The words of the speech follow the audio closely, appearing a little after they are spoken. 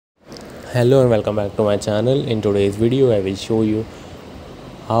Hello and welcome back to my channel. In today's video I will show you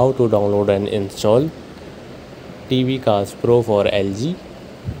how to download and install TV Cast Pro for LG.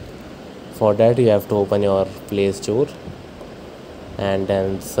 For that you have to open your Play Store and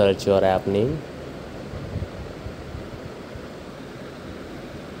then search your app name.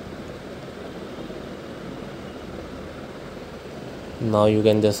 Now you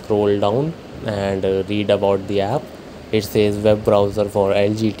can just scroll down and read about the app. It says web browser for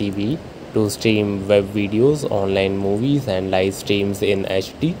LG TV to stream web videos, online movies and live streams in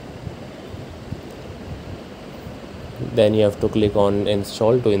HD. Then you have to click on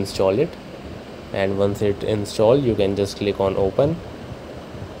install to install it, and once it installed you can just click on open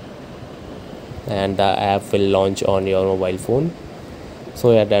and the app will launch on your mobile phone.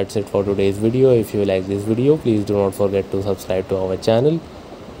 So yeah, that's it for today's video. If you like this video, please do not forget to subscribe to our channel.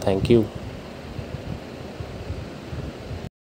 Thank you.